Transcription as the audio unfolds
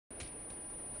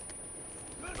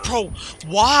Bro,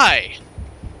 why?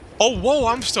 Oh, whoa,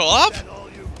 I'm still up?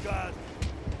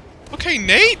 Okay,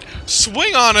 Nate,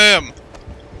 swing on him.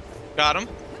 Got him.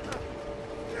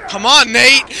 Come on,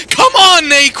 Nate. Come on,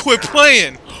 Nate, quit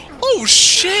playing. Oh,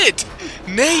 shit.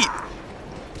 Nate.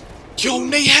 Yo,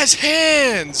 Nate has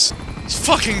hands. Let's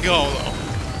fucking go, though.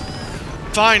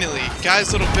 Finally,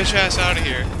 guy's little bitch ass out of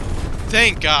here.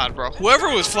 Thank God, bro. Whoever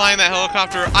was flying that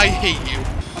helicopter, I hate you.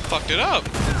 I fucked it up.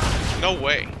 No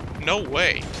way. No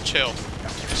way. Chill.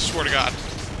 I swear to God.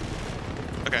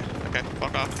 Okay, okay,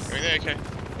 fuck off. Give me the AK.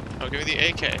 No, give me the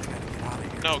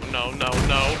AK. No, no, no,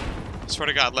 no. I swear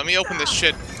to God, let me open this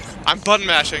shit. I'm button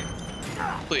mashing.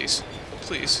 Please.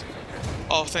 Please.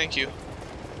 Oh, thank you.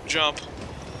 Jump.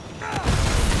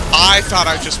 I thought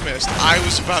I just missed. I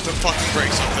was about to fucking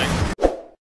break something.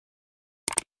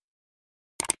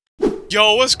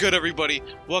 Yo, what's good, everybody?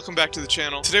 Welcome back to the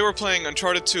channel. Today we're playing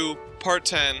Uncharted 2, Part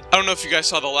 10. I don't know if you guys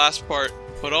saw the last part,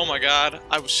 but oh my God,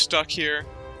 I was stuck here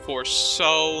for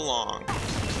so long.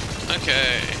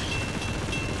 Okay.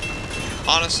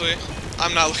 Honestly,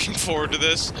 I'm not looking forward to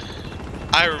this.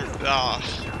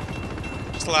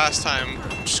 This last time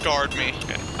scarred me.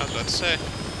 Okay, I was about to say,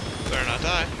 better not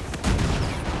die.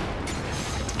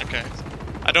 Okay.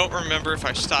 I don't remember if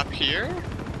I stop here.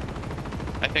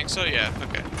 I think so, yeah,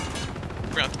 okay.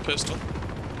 Grab the pistol.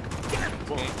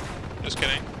 Boom. Just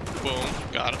kidding. Boom.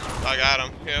 Got him. I got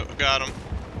him. Yep, got him.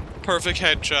 Perfect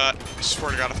headshot. I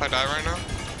swear to God, if I die right now,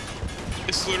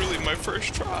 it's literally my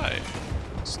first try.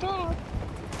 Stop.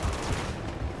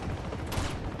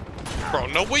 Bro,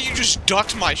 no way you just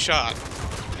ducked my shot.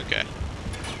 Okay.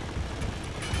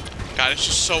 God, it's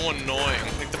just so annoying.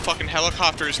 Like, the fucking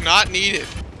helicopter is not needed.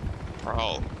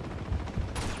 Bro.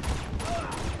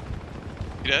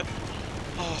 You dead?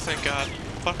 Oh, thank God.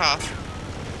 Fuck off.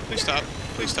 Please stop.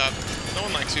 Please stop. No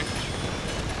one likes you.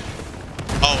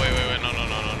 Oh, wait, wait, wait. No, no,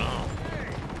 no, no, no.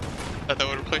 Thought that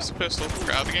would replace the pistol.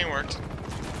 Forgot how the game worked.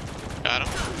 Got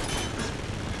him.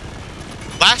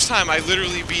 Last time I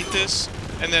literally beat this,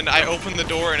 and then I opened the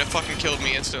door and it fucking killed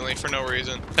me instantly for no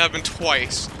reason. That happened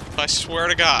twice. I swear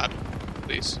to God.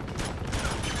 Please.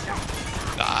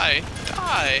 Die.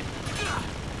 Die.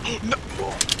 No.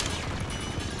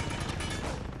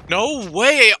 No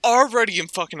way, I already am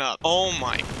fucking up. Oh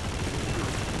my.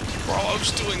 Bro, I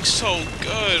was doing so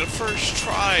good. First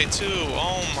try, too.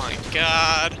 Oh my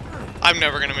God. I'm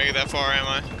never gonna make it that far, am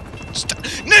I? Stop.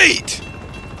 Nate!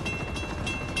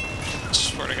 I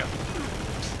swear to God.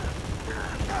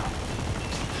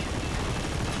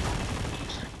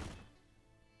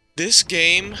 This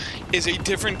game is a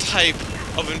different type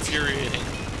of infuriating.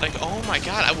 Like, oh my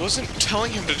God, I wasn't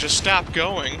telling him to just stop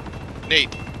going.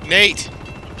 Nate. Nate!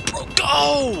 Bro,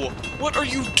 go! What are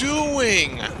you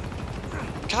doing?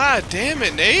 God damn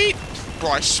it, Nate! Bro,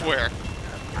 I swear.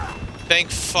 Thank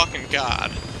fucking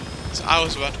God. I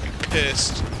was about to be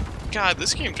pissed. God,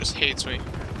 this game just hates me.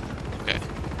 Okay.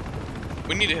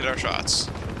 We need to hit our shots.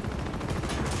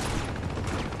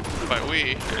 By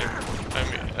we, I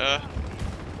mean,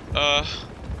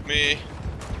 me.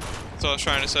 That's all I was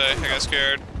trying to say. I got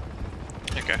scared.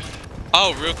 Okay.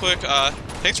 Oh, real quick,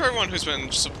 thanks for everyone who's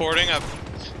been supporting. I've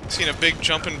seen a big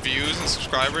jump in views and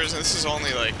subscribers, and this is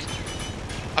only like,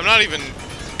 I'm not even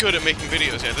good at making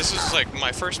videos yet. This is like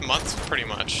my first month, pretty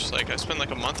much. Like, I spent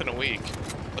like a month and a week.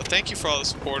 So thank you for all the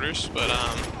supporters, but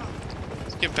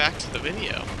let's get back to the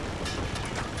video.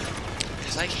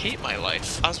 Because I hate my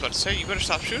life. I was about to say, you better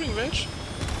stop shooting, bitch.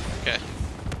 Okay.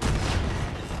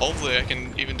 Hopefully I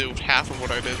can even do half of what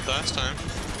I did last time.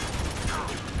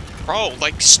 Bro,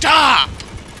 like, stop!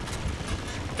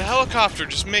 The helicopter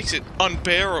just makes it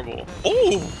unbearable.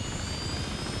 Oh!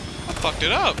 I fucked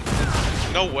it up.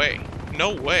 No way.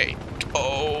 No way.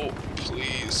 Oh,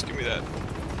 please. Give me that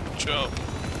jump.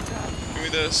 Give me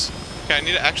this. Okay, I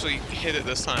need to actually hit it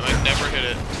this time. I never hit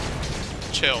it.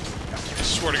 Chill. I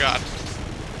swear to God.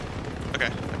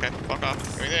 Okay, okay. Fuck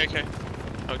off. Give me the AK.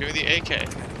 No, give me the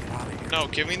AK. No,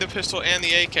 give me the pistol and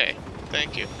the AK.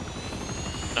 Thank you.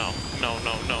 No, no,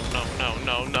 no, no, no, no,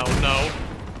 no, no, no.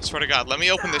 I swear to God, let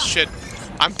me open this shit.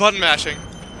 I'm button mashing.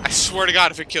 I swear to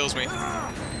God if it kills me.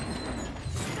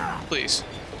 Please.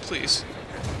 Please.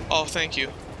 Oh, thank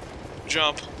you.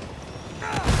 Jump.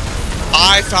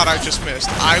 I thought I just missed.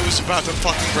 I was about to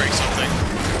fucking break something.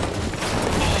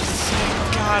 Oh,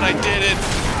 thank God I did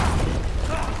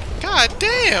it. God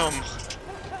damn.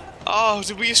 Oh,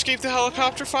 did we escape the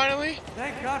helicopter finally?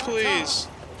 Please.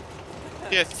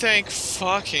 Yeah, thank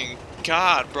fucking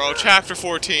God, bro. Chapter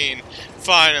 14.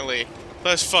 Finally.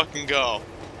 Let's fucking go.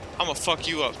 I'm gonna fuck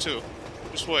you up, too.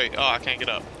 Just wait. Oh, I can't get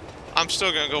up. I'm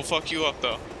still gonna go fuck you up,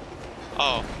 though.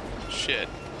 Oh, shit.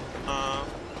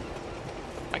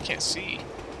 I can't see.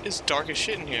 It's dark as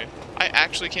shit in here. I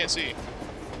actually can't see.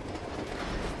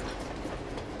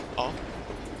 Oh.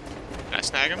 Can I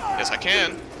snag him? Yes, I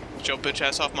can. Get your bitch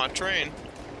ass off my train.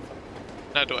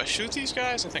 Now, do I shoot these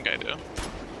guys? I think I do.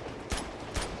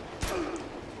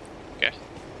 Okay.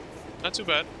 Not too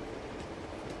bad.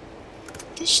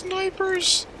 The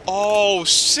snipers! Oh,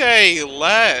 say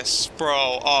less,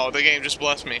 bro. Oh, the game just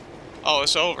blessed me. Oh,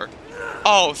 it's over.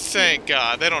 Oh, thank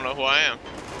God. They don't know who I am.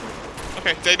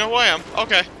 Okay, they know who I am.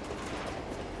 Okay.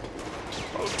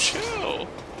 Oh, chill.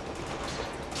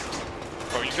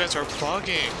 Bro, you guys are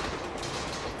bugging.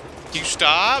 Can you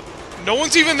stop? No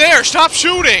one's even there. Stop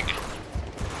shooting.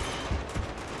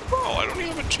 Bro, I don't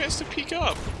even have a chance to peek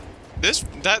up.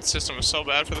 That system is so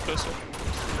bad for the pistol.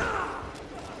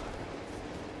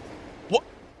 What?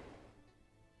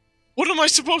 What am I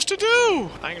supposed to do?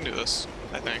 I can do this,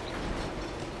 I think.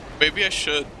 Maybe I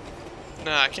should.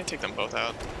 Nah, I can't take them both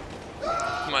out.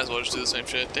 Might as well just do the same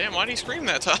shit. Damn, why did he scream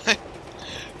that time?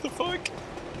 The fuck?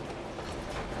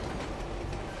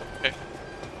 Okay.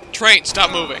 Train,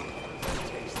 stop moving.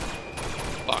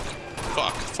 Fuck.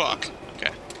 Fuck. Fuck.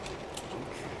 Okay.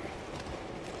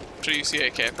 Should use the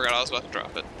AK. I forgot I was about to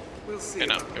drop it. Okay,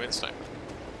 no. Give me the sniper.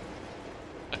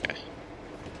 Okay.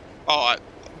 Oh,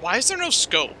 why is there no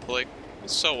scope? Like,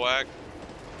 it's so whack.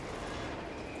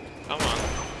 Come on.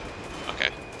 Okay.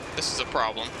 This is a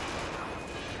problem.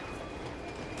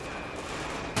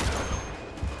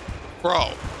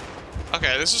 Bro.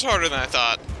 Okay, this is harder than I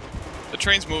thought. The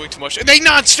train's moving too much. And they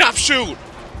non-stop shoot!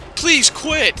 Please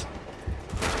quit!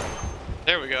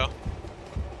 There we go.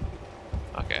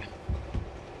 Okay.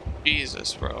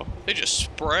 Jesus, bro. They just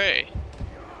spray.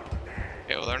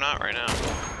 Okay, well, they're not right now.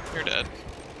 You're dead.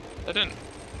 That didn't...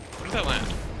 Where did that land?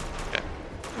 Okay.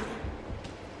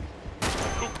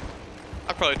 Oop.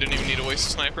 I probably didn't even need to waste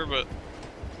a sniper, but...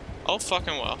 Oh,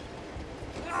 fucking well.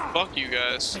 Fuck you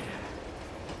guys.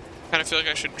 Kinda feel like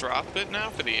I should drop it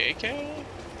now for the AK?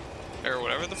 Or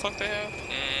whatever the fuck they have?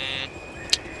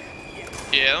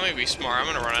 Yeah, let me be smart. I'm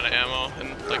gonna run out of ammo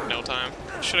in, like, no time.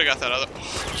 Should've got that other...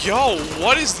 Yo,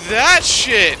 what is that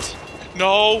shit?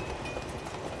 No.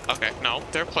 Okay, no.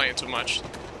 They're playing too much.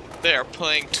 They are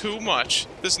playing too much.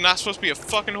 This is not supposed to be a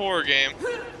fucking horror game.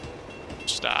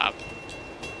 Stop.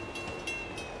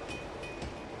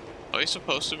 Are you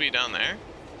supposed to be down there?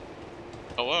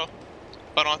 Oh well.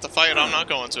 If I don't have to fight, I'm not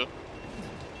going to.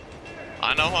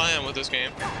 I know how I am with this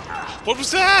game. What was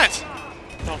that?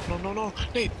 No, no, no, no.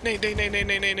 Nate, Nate, Nate, Nate, Nate,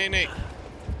 Nate, Nate, Nate, Nate.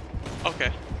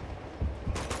 Okay.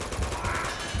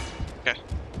 Okay.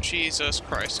 Jesus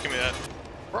Christ, give me that.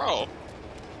 Bro.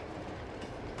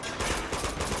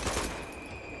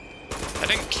 I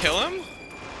didn't kill him?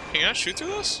 Can you not shoot through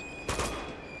this?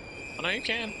 Oh, no, you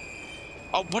can.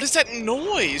 Oh, what is that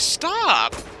noise?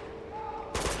 Stop!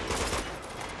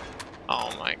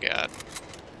 Oh my God.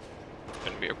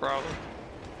 Gonna be a problem.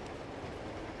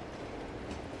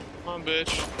 Come on, bitch.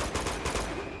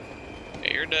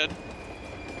 Hey, you're dead.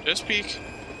 Just peek.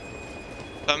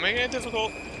 Not making it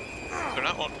difficult. They're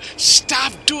not one.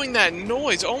 Stop doing that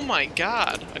noise! Oh my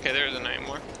God. Okay, there isn't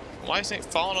anymore. Why is it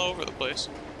falling all over the place?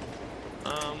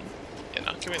 Yeah,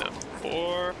 no, give me that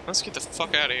 4. Let's get the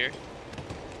fuck out of here.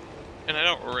 And I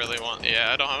don't really want...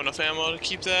 Yeah, I don't have enough ammo to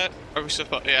keep that. Are we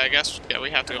supposed... Yeah, I guess... Yeah,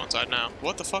 we have to go inside now.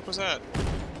 What the fuck was that?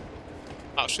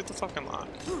 Oh, shoot the fucking lock.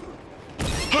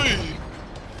 Hey!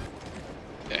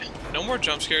 Okay, no more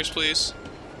jump scares, please.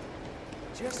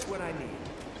 Just what I need.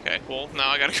 Okay, well, now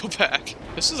I gotta go back.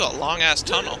 This is a long-ass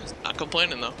tunnel. Not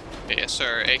complaining, though. Yes,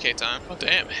 sir. AK time. Oh,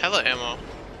 damn. Hella ammo.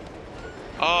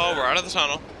 Oh, we're out of the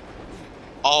tunnel.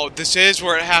 Oh, this is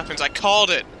where it happens. I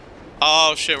called it.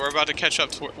 Oh, shit. We're about to catch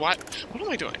up to... What am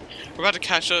I doing? We're about to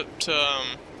catch up to,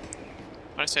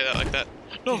 Why'd I say that like that?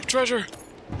 No, treasure!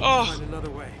 Oh! Find another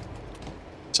way.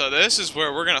 So this is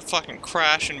where we're gonna fucking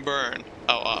crash and burn.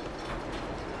 Oh, up.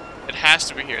 It has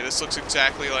to be here. This looks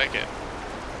exactly like it.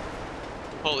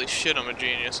 Holy shit, I'm a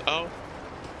genius. Oh.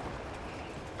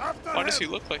 Why does he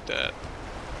look like that?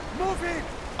 Moving.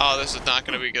 Oh, this is not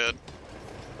gonna be good.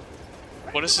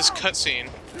 What is this cutscene?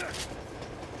 Here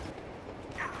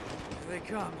they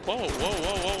come. Whoa, whoa,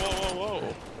 whoa, whoa, whoa, whoa,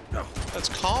 whoa. Let's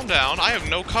calm down. I have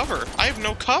no cover. I have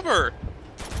no cover!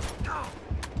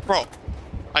 Bro.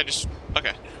 I just...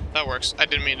 Okay. That works. I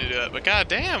didn't mean to do that, but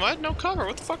goddamn, I had no cover.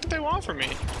 What the fuck did they want from me?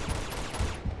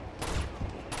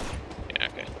 Yeah,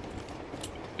 okay.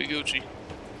 Be Gucci.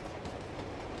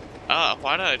 Ah,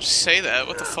 why did I just say that?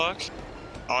 What the fuck?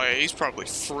 Oh yeah, he's probably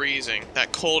freezing.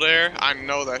 That cold air, I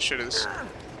know that shit is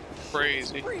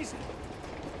crazy. Can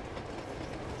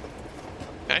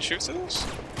I shoot through this?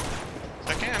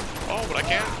 I can. Oh, but I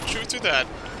can't shoot through that.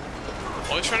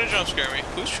 Always trying to jump scare me.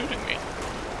 Who's shooting me?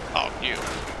 Oh, you.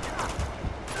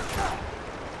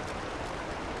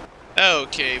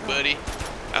 Okay, buddy.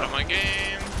 Out of my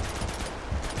game.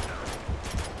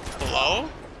 Hello?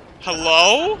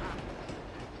 Hello?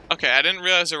 Okay, I didn't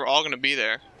realize they were all gonna be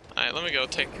there. Alright, let me go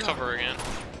take cover again.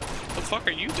 What the fuck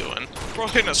are you doing? Bro,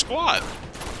 hitting a squad.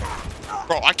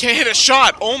 Bro, I can't hit a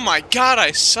shot! Oh my god,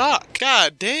 I suck!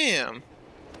 God damn! Here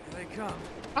they come.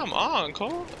 Come on,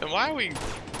 Cole. And why are we...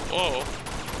 Whoa.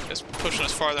 It's pushing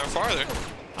us farther and farther.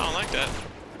 I don't like that.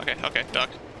 Okay, okay, duck.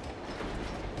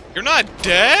 You're not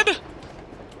dead?!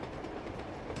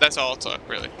 That's all it took,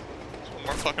 really. One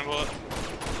more fucking bullet.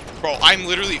 Bro, I'm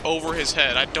literally over his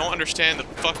head. I don't understand the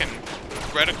fucking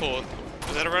reticle.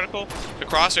 Is that a reticle? The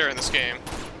crosshair in this game.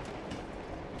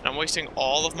 And I'm wasting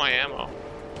all of my ammo.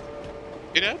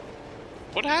 You dead?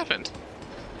 What happened?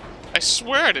 I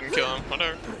swear I didn't kill him.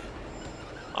 Whatever.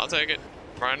 I'll take it.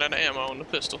 Running out of ammo in the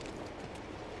pistol.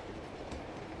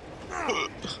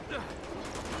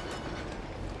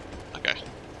 Okay.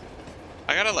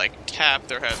 I gotta, like, tap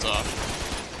their heads off.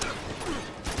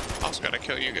 I also gotta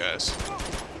kill you guys.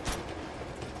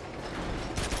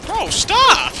 Bro,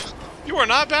 stop! You are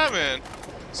not Batman.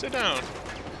 Sit down.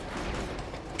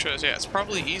 Yeah, it's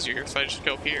probably easier if I just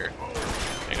go here.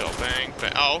 And go bang,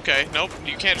 bang. Oh, okay. Nope,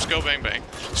 you can't just go bang, bang.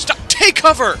 Stop! Take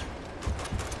cover!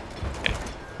 Okay.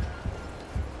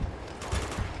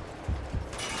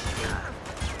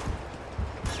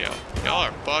 Yo, y'all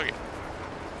are bugging.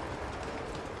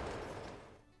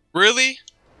 Really?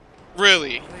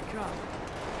 Really? Here they come.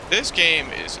 This game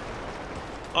is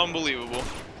unbelievable.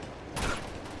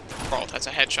 Bro, that's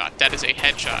a headshot. That is a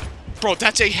headshot. Bro,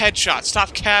 that's a headshot.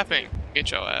 Stop capping.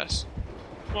 Get your ass.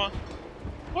 Come on.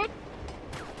 What?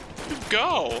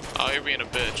 Go. Oh, you're being a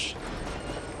bitch.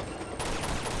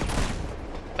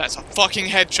 That's a fucking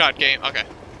headshot game. Okay.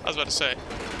 I was about to say.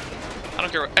 I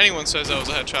don't care what anyone says that was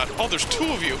a headshot. Oh, there's two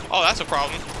of you. Oh, that's a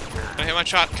problem. Can I hit my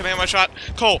shot? Can I hit my shot?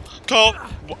 Cole! Cole!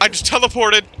 I just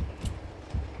teleported!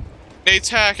 Nate's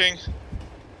hacking.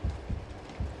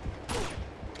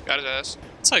 Got his ass.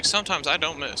 It's like sometimes I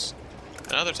don't miss.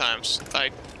 And other times I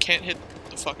can't hit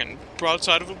the fucking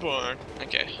broadside of a barn.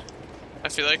 Okay. I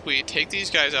feel like we take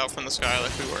these guys out from the sky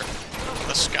like we were in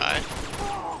the sky.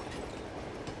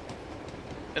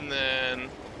 And then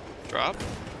drop.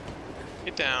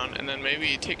 Get down. And then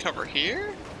maybe take cover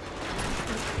here?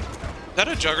 Is that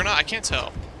a juggernaut? I can't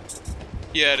tell.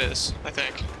 Yeah, it is, I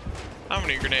think. How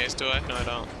many grenades do I? No, I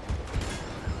don't.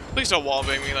 Please don't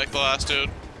wallbang me like the last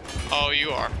dude. Oh,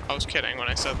 you are. I was kidding when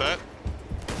I said that.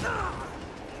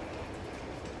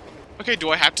 Okay, do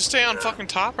I have to stay on fucking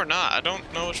top or not? I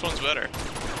don't know which one's better.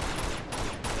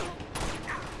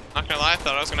 Not gonna lie, I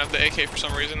thought I was gonna have the AK for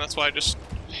some reason. That's why I just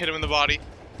hit him in the body.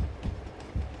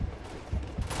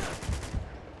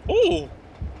 Ooh! Oh,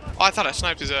 I thought I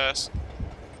sniped his ass.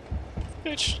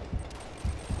 Bitch.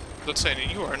 Let's say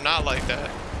you are not like that.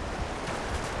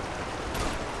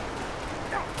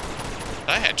 Did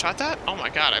I headshot that? Oh my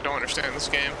god, I don't understand this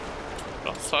game.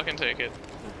 But I'll fucking take it.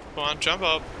 Come on, jump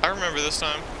up. I remember this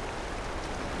time.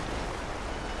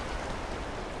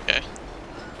 Okay.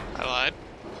 I lied.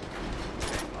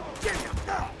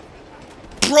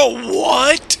 Bro,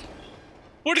 what?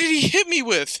 What did he hit me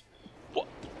with? What?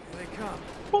 Here they come.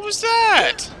 What was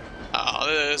that?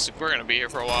 Oh, we're gonna be here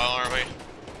for a while, aren't we?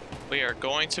 We are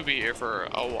going to be here for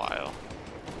a while.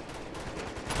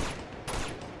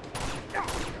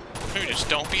 Maybe just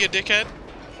don't be a dickhead.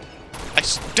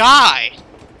 Die!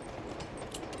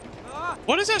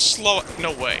 What is that slow?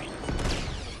 No way.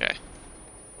 Okay.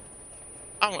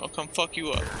 I'm gonna come fuck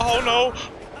you up. Oh no!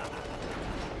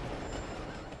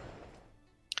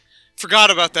 Forgot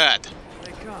about that. Here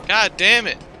they come. God damn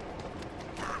it.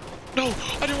 No,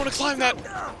 I didn't want to climb that.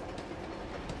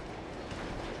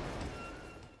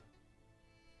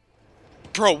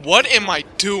 Bro, what am I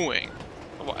doing?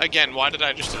 Again, why did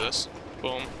I just do this?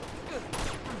 Boom.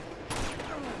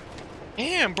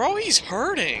 Damn, bro, he's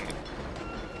hurting.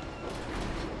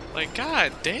 Like,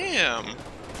 god damn.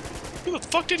 Who the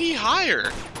fuck did he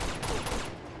hire?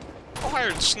 Who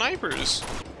hired snipers?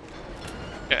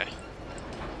 Okay.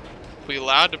 We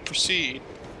allowed to proceed.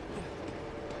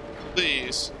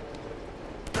 Please.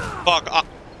 Fuck up.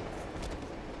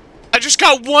 I just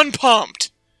got one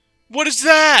pumped! What is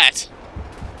that?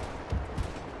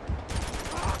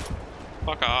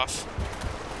 Fuck off.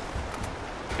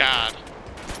 God.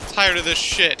 Tired of this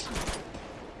shit.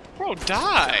 Bro,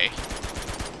 die!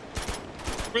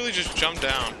 Really just jump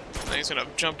down. Then he's gonna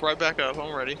jump right back up.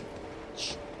 I'm ready.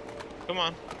 Come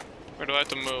on. Or do I have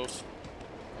to move?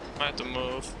 I have to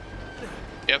move.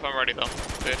 Yep, I'm ready though,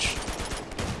 bitch.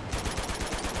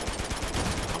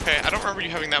 Okay, I don't remember you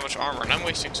having that much armor, and I'm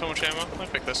wasting so much ammo. I'm gonna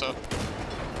pick this up.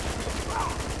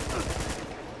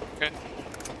 Okay.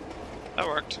 That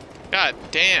worked. God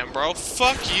damn, bro.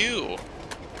 Fuck you.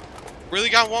 Really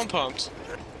got one pumped.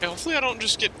 Okay, hopefully I don't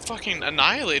just get fucking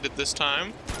annihilated this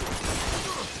time.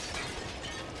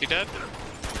 He dead?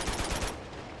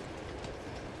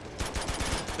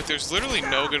 Like, there's literally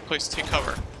no good place to take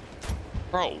cover.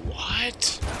 Bro,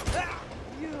 what?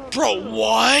 Bro,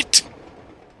 what?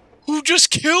 Who just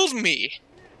killed me?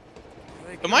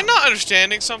 Am I not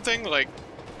understanding something? Like,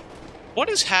 what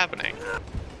is happening?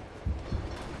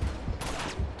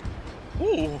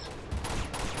 Ooh.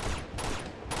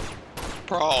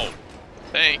 Bro,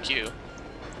 thank you.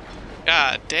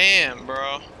 God damn,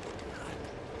 bro.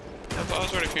 I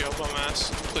was ready for you, bum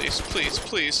ass. Please, please,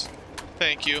 please.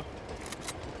 Thank you.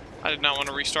 I did not want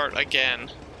to restart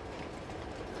again.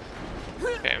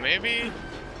 Okay, maybe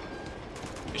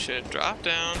we should drop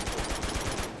down.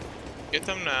 Get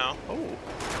them now. Oh.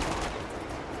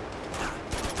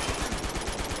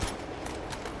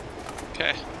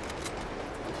 Okay.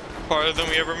 Farther than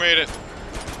we ever made it.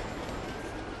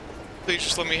 Please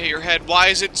just let me hit your head. Why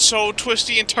is it so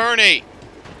twisty and turny?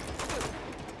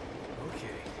 Okay.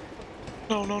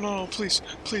 No, no, no, no, please,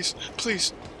 please,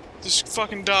 please. Just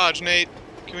fucking dodge, Nate.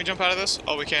 Can we jump out of this?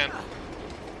 Oh, we can.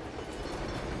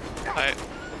 I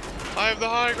have the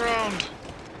high ground.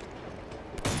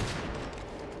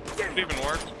 Did it even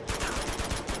work?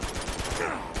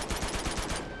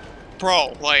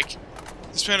 Bro, like,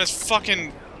 this man is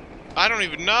fucking... I don't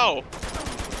even know.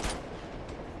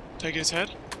 Did I get his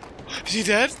head? Is he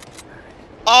dead?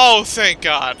 Oh, thank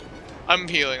God. I'm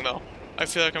healing, though. I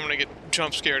feel like I'm gonna get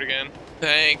jump scared again.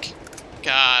 Thank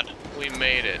God we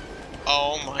made it.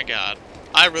 Oh my God.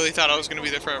 I really thought I was gonna be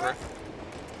there forever.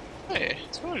 Hey,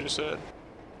 that's what I just said.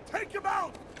 Take him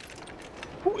out!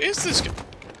 Who is this guy?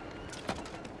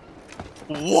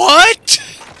 What?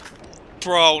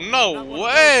 Bro, no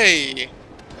way!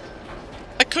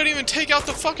 I couldn't even take out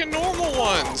the fucking normal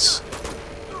ones!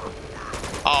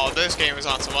 Oh, this game is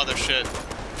on some other shit.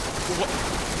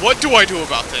 What do I do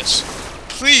about this?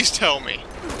 Please tell me.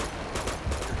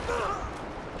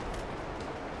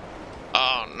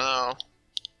 Oh no.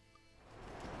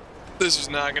 This is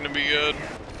not gonna be good.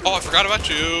 Oh, I forgot about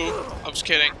you. I was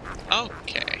kidding.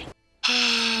 Okay.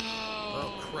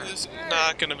 Oh, this is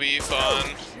not gonna be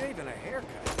fun. Shaving a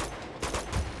haircut.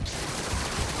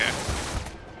 Okay.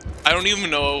 I don't even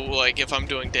know, like, if I'm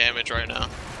doing damage right now.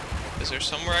 Is there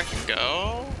somewhere I can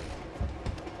go?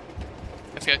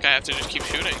 I feel like I have to just keep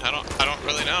shooting. I don't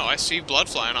really know. I see blood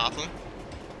flying off him.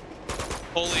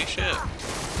 Holy shit.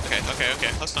 Okay, okay,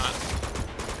 okay. Let's not.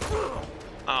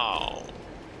 Oh.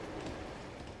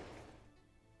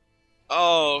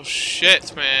 Oh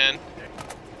shit, man.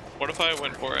 What if I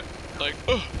went for it? Like,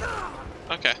 ugh.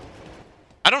 Okay.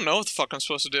 I don't know what the fuck I'm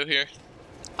supposed to do here.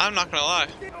 I'm not gonna lie.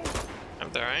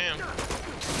 There I am.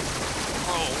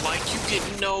 Bro, like, you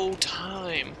get no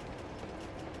time.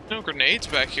 No grenades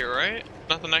back here, right?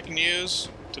 Nothing I can use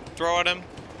to throw at him?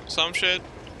 Some shit?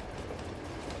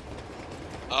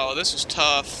 Oh, this is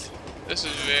tough. This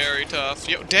is very tough.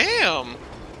 Yo, damn!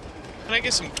 Can I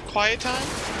get some quiet time?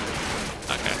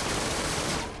 Okay.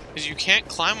 Because you can't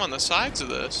climb on the sides of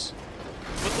this.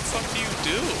 What the fuck do you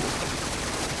do?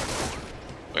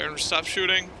 Wait, I'm gonna stop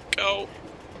shooting. Go!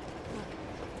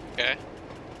 Okay.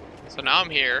 So now I'm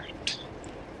here.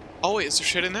 Oh wait, is there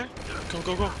shit in there? Go,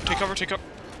 go, go. Take cover, take cover.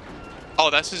 Oh,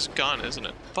 that's his gun, isn't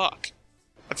it? Fuck.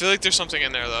 I feel like there's something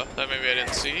in there, though, that maybe I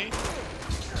didn't see.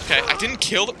 Okay, I didn't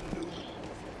kill the...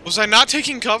 Was I not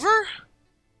taking cover?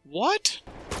 What?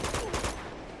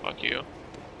 Fuck you.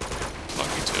 Fuck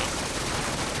you too.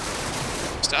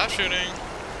 Stop shooting.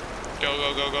 Go,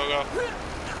 go, go, go, go.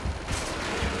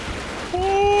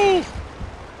 Woo!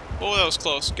 Oh, that was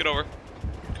close. Get over.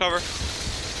 Cover.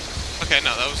 Okay,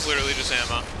 no, that was literally just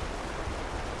ammo.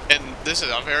 And this is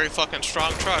a very fucking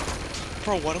strong truck.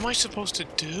 Bro, what am I supposed to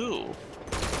do?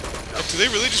 Like, do they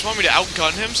really just want me to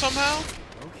outgun him somehow?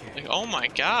 Okay. Like, oh my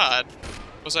God.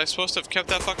 Was I supposed to have kept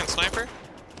that fucking sniper?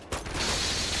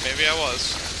 Maybe I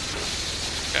was.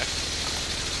 Okay.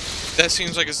 That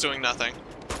seems like it's doing nothing.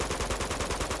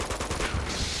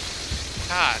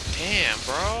 God damn,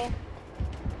 bro.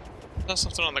 That's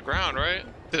something on the ground, right?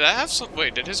 Did I have some?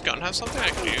 Wait, did his gun have something I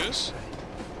could use?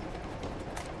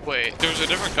 Wait, there was a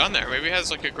different gun there. Maybe it has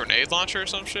like a grenade launcher or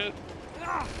some shit?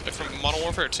 Like from Modern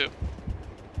Warfare 2.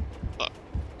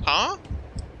 Huh?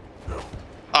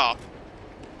 Oh.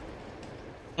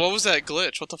 What was that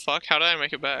glitch? What the fuck? How did I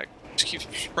make it back? Just keep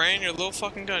spraying your little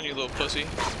fucking gun, you little pussy.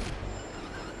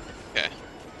 Okay.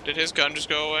 Did his gun just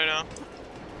go away now?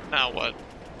 Now what?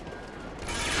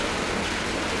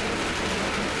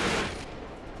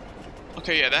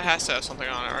 Okay, yeah, that has to have something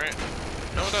on it, right?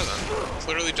 No, it doesn't. It's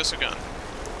literally just a gun.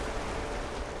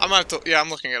 I'm gonna have to, yeah, I'm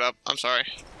looking it up. I'm sorry.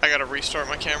 I gotta restart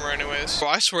my camera anyways. Bro,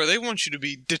 I swear, they want you to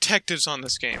be detectives on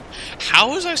this game.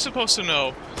 How was I supposed to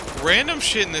know random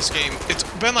shit in this game? It's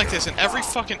been like this in every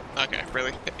fucking... Okay,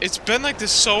 really? It's been like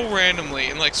this so randomly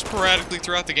and like sporadically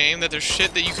throughout the game that there's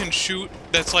shit that you can shoot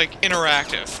that's like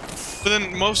interactive. But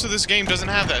then most of this game doesn't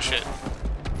have that shit.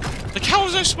 Like, how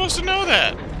was I supposed to know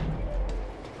that?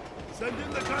 Send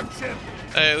in the gunship.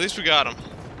 Hey, at least we got him.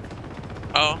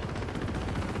 Oh.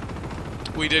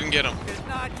 We didn't get him. It's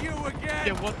not you again.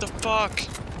 Yeah, what the fuck?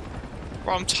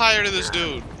 Bro, I'm tired of this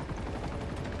dude.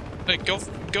 Hey, go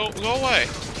away.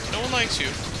 No one likes you.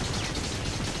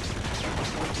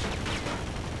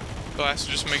 Do I have to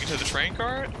just make it to the train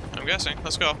cart? I'm guessing.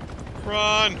 Let's go.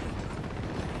 Run!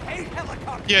 Hey,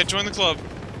 helicopter. Yeah, join the club.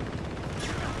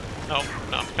 No,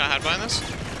 no. Can I hide behind this?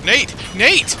 Nate!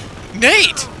 Nate!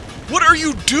 Nate! What are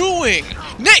you doing?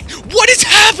 Nate! What is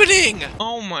happening?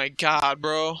 Oh my god,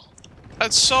 bro.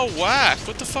 That's so whack.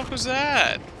 What the fuck was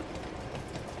that?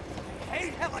 Hey,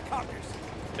 helicopters.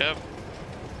 Yep.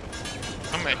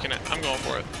 I'm making it. I'm going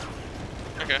for it.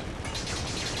 Okay.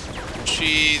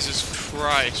 Jesus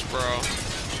Christ, bro.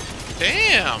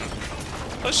 Damn!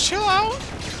 Let's chill out.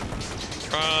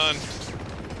 Run.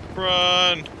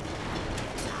 Run.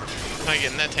 Am I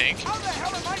getting that tank? How the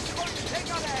hell am I supposed to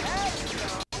take on that head?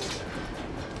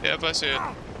 Yep, I see it.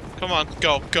 Come on.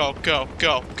 Go, go, go,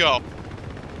 go, go.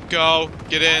 Go.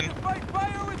 Get in. Fight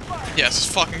fire with fire. Yes, let's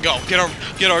fucking go.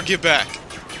 Get back.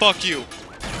 Fuck you.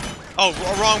 Oh,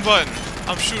 wrong button.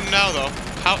 I'm shooting now, though.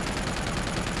 How?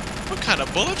 What kind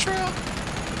of bullet trail?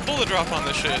 Bullet drop on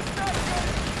this shit.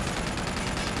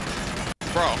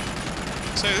 Bro.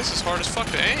 Say, this is hard as fuck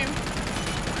to aim.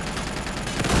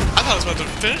 I thought I was about to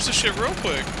finish this shit real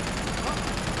quick.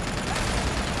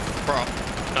 Bro.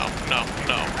 No, no,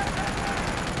 no.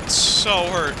 It's so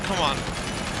hurt. Come on.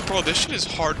 Bro, this shit is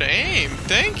hard to aim.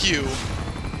 Thank you.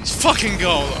 Let's fucking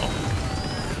go, though.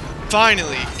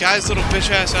 Finally. Guy's little bitch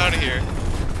ass out of here.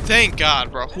 Thank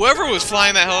God, bro. Whoever was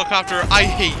flying that helicopter, I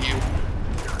hate you.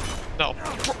 No.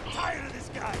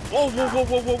 Whoa, whoa, whoa,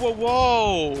 whoa, whoa, whoa,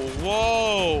 whoa.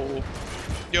 Whoa.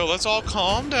 Yo, let's all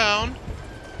calm down.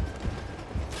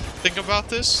 Think about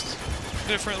this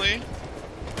differently.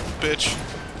 Bitch.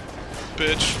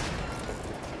 Bitch.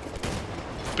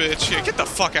 Bitch. Yeah, get the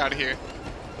fuck out of here.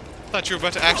 Thought you were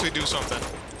about to actually do something.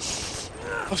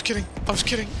 I was kidding. I was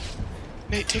kidding.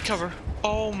 Nate, take cover.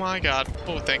 Oh my god.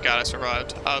 Oh, thank God I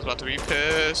survived. I was about to be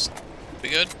pissed. We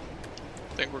good?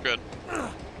 I think we're good.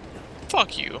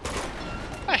 Fuck you.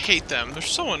 I hate them. They're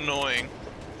so annoying.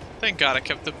 Thank God I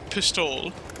kept the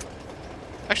pistol.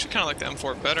 I actually kind of like the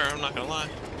M4 better, I'm not gonna lie.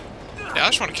 Yeah, I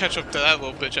just want to catch up to that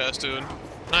little bitch ass dude.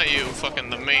 Not you, fucking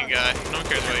the main guy. No one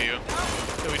cares about you.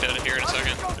 He'll be dead here in a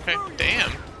second. Okay,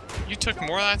 damn. You took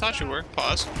more than I thought you were.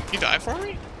 Pause. You die for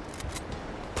me?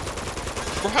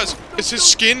 Bro, is his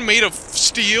skin made of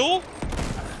steel?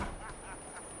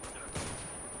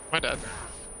 My dad.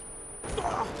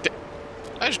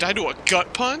 I just died to a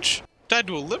gut punch? Died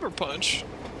to a liver punch?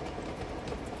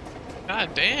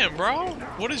 God damn, bro.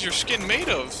 What is your skin made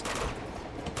of?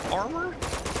 Armor?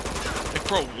 Like,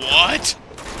 bro, what?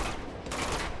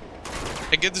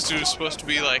 I get this dude is supposed to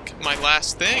be like my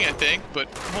last thing, I think, but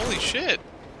holy shit.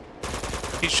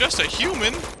 He's just a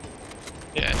human.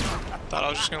 Yeah, thought I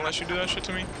was just gonna let you do that shit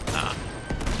to me? Nah.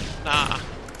 Nah.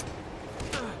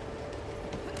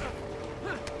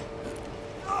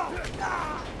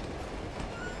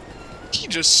 He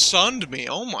just sunned me,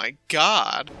 oh my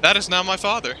god. That is not my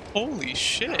father. Holy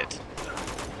shit.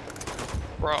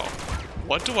 Bro,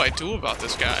 what do I do about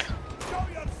this guy?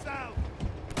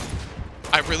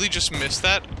 I really just missed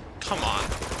that? Come on.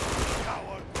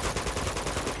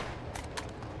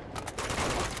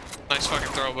 Nice fucking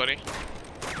throw, buddy.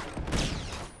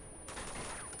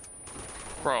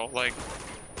 Bro, like...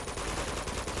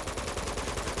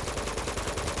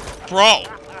 Bro!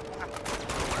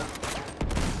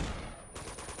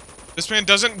 This man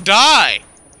doesn't die!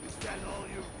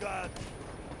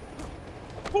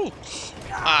 Ooh.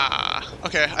 Ah.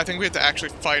 Okay, I think we have to actually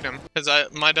fight him. Because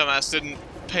my dumbass didn't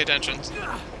pay attention.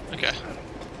 Okay.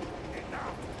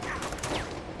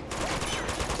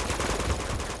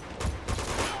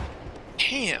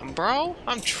 Damn, bro.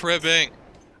 I'm tripping.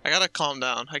 I gotta calm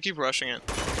down. I keep rushing it.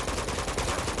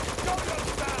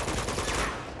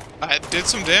 I did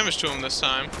some damage to him this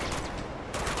time.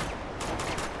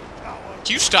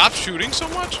 Can you stop shooting so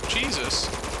much? Jesus.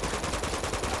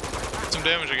 Some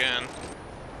damage again.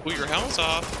 Ooh, your helmet's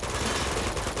off.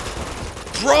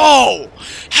 Bro!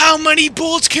 How many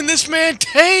bullets can this man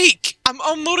take? I'm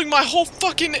unloading my whole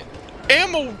fucking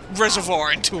ammo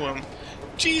reservoir into him.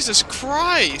 Jesus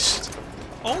Christ.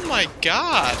 Oh my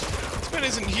god. This man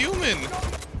isn't human.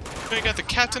 I got the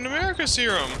Captain America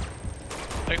serum.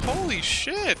 Like, holy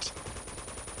shit.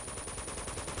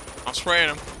 I'm spraying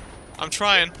him. I'm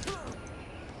trying.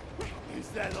 Is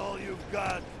that all you've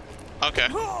got? Okay.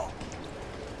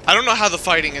 I don't know how the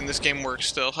fighting in this game works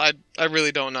still. I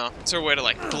really don't know. Is there a way to,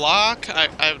 like, block? I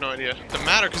have no idea. It doesn't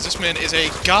matter, because this man is a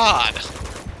god.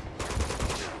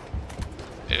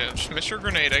 Yeah, just miss your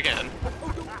grenade again.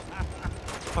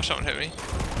 Watch that one hit me.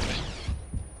 Okay.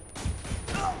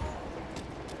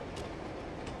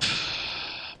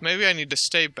 Maybe I need to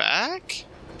stay back?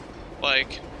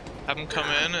 Like, have him come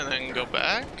in and then go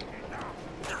back?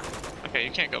 Okay,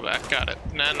 you can't go back. Got it.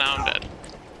 Now I'm dead.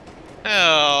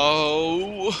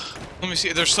 Oh. Let me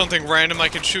see. There's something random I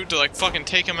can shoot to, like, fucking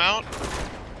take him out.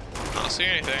 I don't see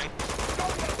anything.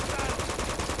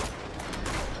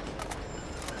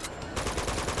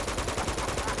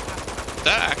 Is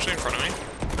that actually in front of me?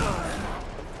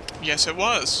 Yes, it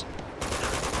was.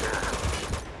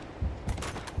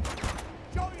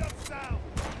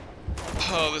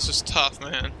 Oh, this is tough,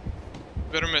 man.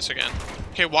 Better miss again.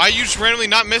 Okay, why are you just randomly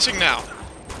not missing now?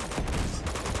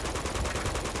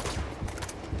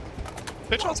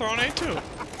 Bitch, I'll throw an aid too.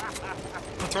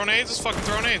 I'm throwing aids, just fucking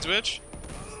throwing aids, bitch.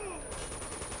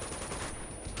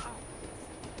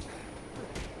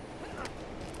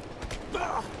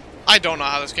 I don't know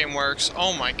how this game works.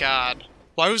 Oh my god.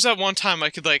 Why was that one time I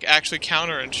could, like, actually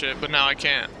counter and shit, but now I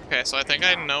can't? Okay, so I think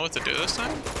I know what to do this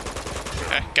time.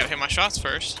 Okay, gotta hit my shots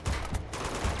first.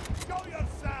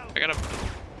 I gotta...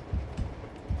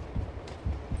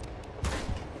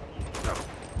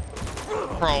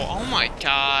 Bro, oh my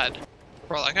god.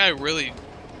 Bro, like, I really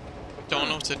don't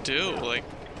know what to do. Like,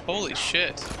 holy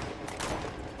shit.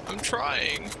 I'm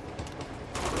trying.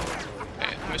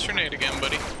 Okay, miss your nade again,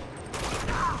 buddy.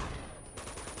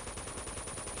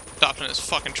 Stopped in his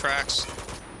fucking tracks.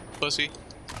 Pussy.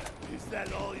 Is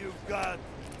that all you've got?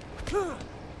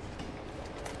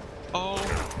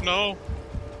 Oh, no.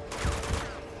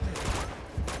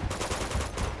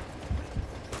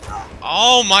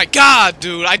 Oh my god,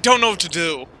 dude! I don't know what to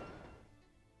do!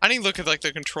 I need to look at, like,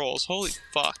 the controls. Holy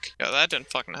fuck. Yeah, that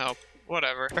didn't fucking help.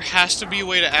 Whatever. There has to be a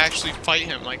way to actually fight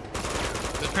him. Like,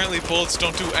 apparently bullets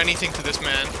don't do anything to this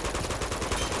man.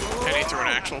 And he threw an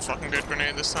actual fucking good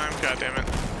grenade this time. God damn it.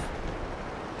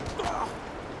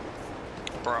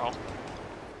 Bro.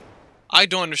 I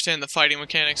don't understand the fighting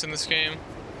mechanics in this game.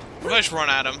 What if I just run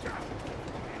at him?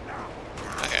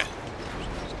 Okay.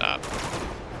 Stop.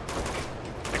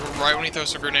 Like, right when he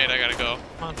throws a grenade, I gotta go.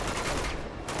 Come on.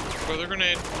 Throw the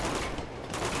grenade.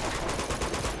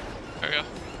 There we go.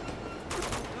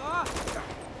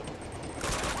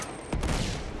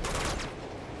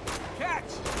 Catch!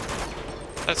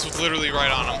 That's literally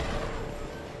right on him.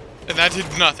 And that did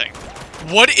nothing.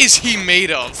 What is he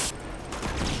made of?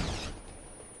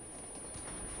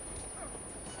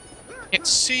 Can't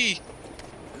see.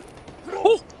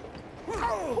 Oh!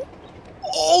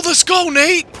 Oh, let's go,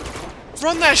 Nate!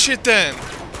 Run that shit then!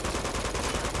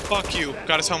 Fuck you.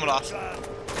 Got his helmet off.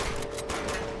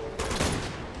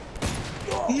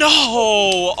 No!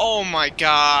 Oh my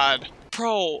god.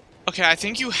 Bro. Okay, I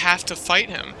think you have to fight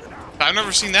him. I've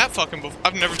never seen that fucking before.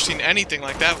 I've never seen anything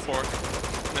like that before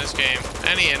in this game.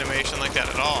 Any animation like that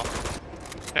at all.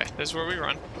 Okay, this is where we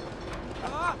run.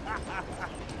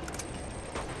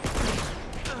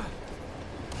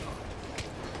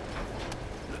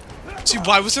 See,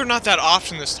 why was there not that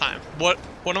option this time? What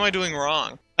am I doing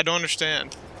wrong? I don't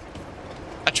understand.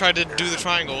 I tried to do the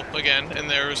triangle again, and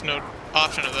there was no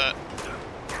option of that.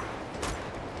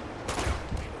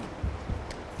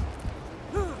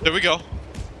 There we go.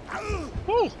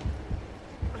 Woo!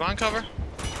 Come on, cover.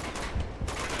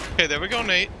 Okay, there we go,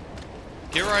 Nate.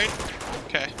 Get right.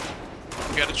 Okay.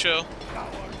 We gotta chill.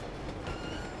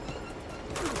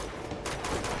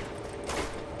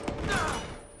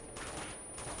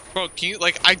 Bro, can you,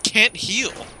 like, I can't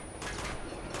heal.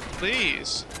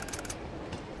 Please.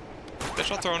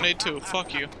 Bitch, I'll throw a nade too.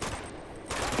 Fuck you.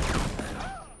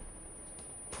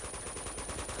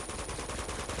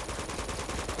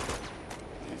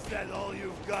 Is that all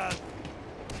you've got?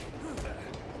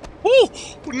 Ooh!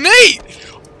 Nate!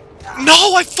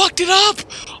 No, I fucked it up!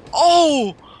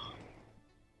 Oh!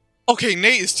 Okay,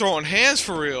 Nate is throwing hands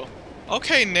for real.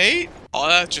 Okay, Nate. Oh,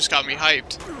 that just got me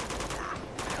hyped.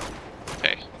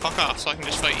 Okay, fuck off so I can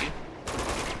just fight you.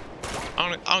 I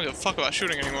don't give a fuck about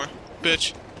shooting anymore,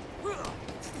 bitch.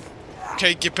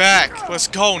 Okay, get back. Let's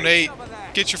go, Nate.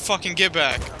 Get your fucking get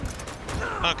back.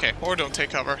 Okay, or don't take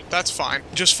cover. That's fine.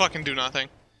 Just fucking do nothing.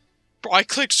 Bro, I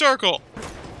clicked circle.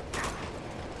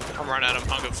 I'm running at him.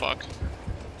 I don't give a fuck.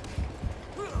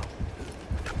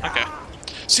 Okay.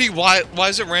 See, why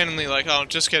is it randomly like, oh,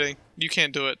 just kidding. You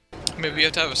can't do it. Maybe you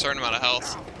have to have a certain amount of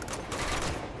health.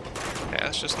 Okay,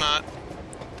 let's just not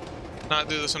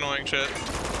do this annoying shit.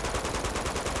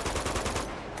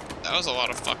 That was a lot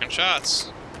of fucking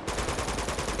shots.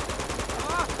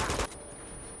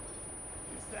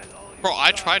 Bro,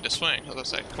 I tried to swing. I was gonna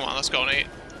say, come on, let's go, Nate.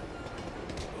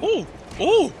 Ooh!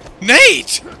 Ooh!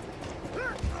 Nate!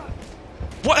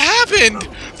 What happened?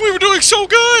 We were doing so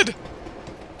good!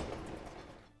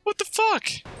 What the fuck?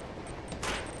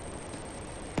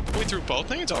 We threw both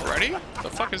things already? The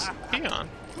fuck is he on?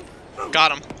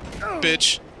 Got him.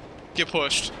 Bitch. Get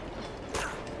pushed.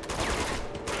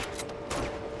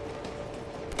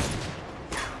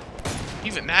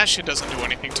 Even that shit doesn't do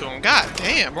anything to him. God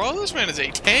damn, bro. This man is a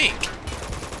tank.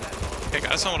 Okay,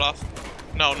 gotta sum it off.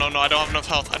 No, no, no. I don't have enough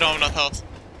health. I don't have enough health.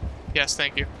 Yes,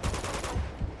 thank you.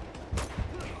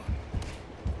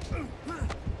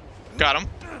 Got him.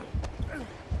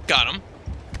 Got him.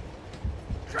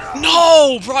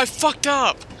 No, bro. I fucked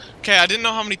up. Okay, I didn't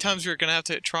know how many times we were gonna have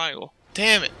to hit triangle.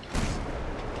 Damn it.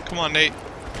 Come on, Nate.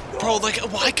 Bro, like,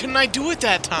 why couldn't I do it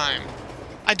that time?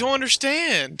 I don't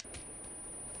understand.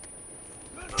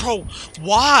 Bro,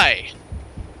 why?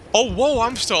 Oh, whoa,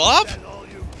 I'm still up?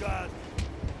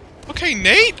 Okay,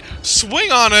 Nate,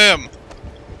 swing on him.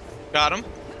 Got him.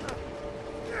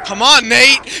 Come on,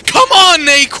 Nate. Come on,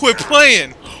 Nate, quit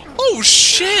playing. Oh,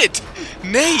 shit.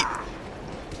 Nate.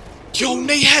 Yo,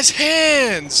 Nate has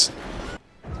hands.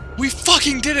 We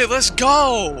fucking did it. Let's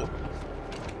go.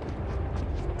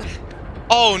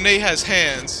 Oh, Nate has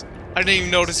hands. I didn't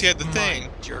even notice he had the thing.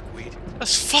 Jerkweed.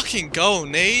 Let's fucking go,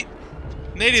 Nate.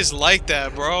 Nate is like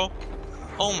that, bro.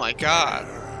 Oh my god.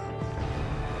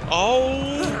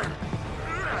 Oh.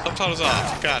 Subtitles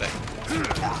off. Got it.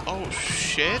 Oh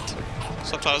shit.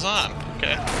 Subtitles on.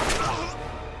 Okay.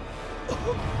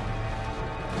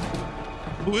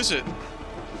 Who is it?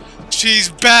 She's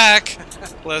back.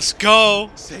 Let's go.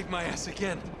 Saved my ass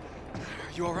again.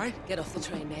 You alright? Get off the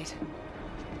train, Nate.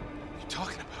 What are you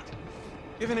talking about?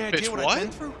 You have any idea Bitch, what what? I've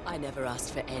been through? I never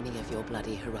asked for any of your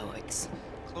bloody heroics.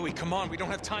 Chloe, come on. We don't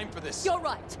have time for this. You're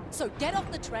right. So get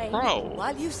off the train Bro.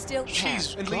 while you still can.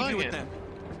 She's And leave you with lying. them.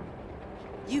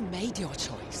 You made your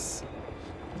choice.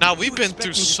 Now we've You been expect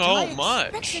through me to so I much.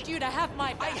 expected you to have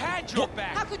my I back. had your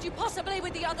back. How could you possibly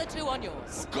with the other two on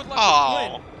yours? Good luck Oh.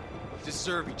 with Flynn. We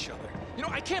deserve each other. You know,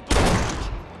 I can't believe...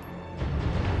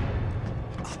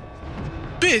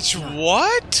 Bitch,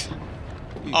 what?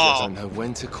 You Oh. just don't know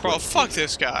when to quit. Bro, fuck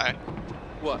this guy.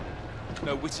 What?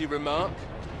 No witty remark?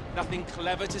 Nothing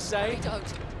clever to say? We don't.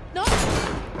 No!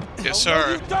 Yes, Oh, no,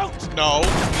 sir. you don't! No,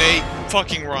 Nate,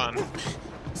 fucking run.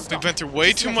 We've Stop. been through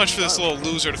way Just too let much him for this go.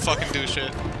 little loser to fucking do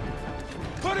shit.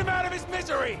 Put him out of his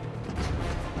misery!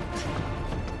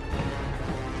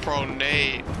 Bro,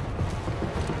 Nate.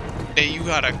 Nate, you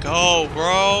gotta go,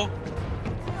 bro.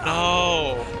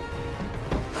 No.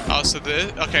 Oh, so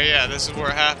this? Okay, yeah, this is where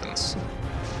it happens.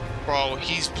 Bro,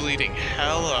 he's bleeding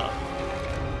hella.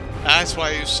 That's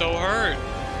why he was so hurt.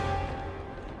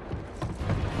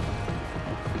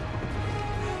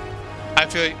 I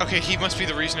feel like, okay, he must be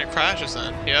the reason it crashes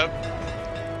then. Yep.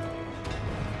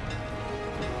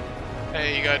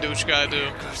 Hey, you gotta do what you gotta do.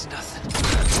 There's nothing.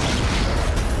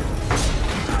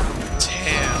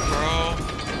 Damn, bro.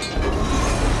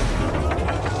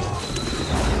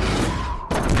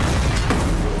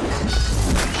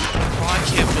 Bro, I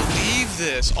can't believe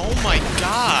this. Oh my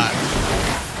god.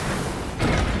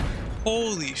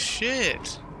 Holy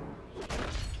shit.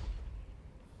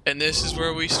 And this is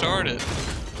where we started.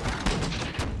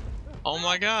 Oh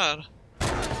my god.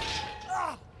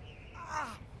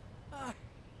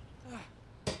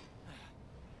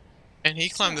 And he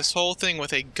climbed this whole thing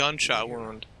with a gunshot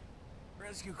wound.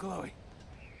 Rescue Chloe.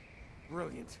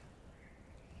 Brilliant.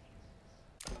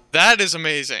 That is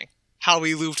amazing. How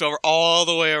he looped over all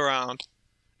the way around.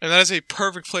 And that is a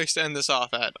perfect place to end this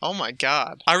off at. Oh my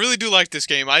god. I really do like this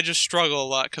game. I just struggle a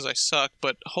lot because I suck.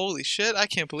 But holy shit, I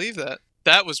can't believe that.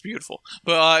 That was beautiful.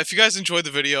 But if you guys enjoyed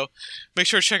the video, make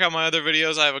sure to check out my other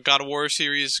videos. I have a God of War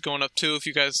series going up too if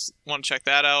you guys want to check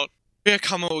that out. Yeah,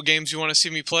 comment what games you want to see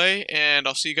me play. And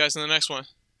I'll see you guys in the next one.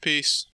 Peace.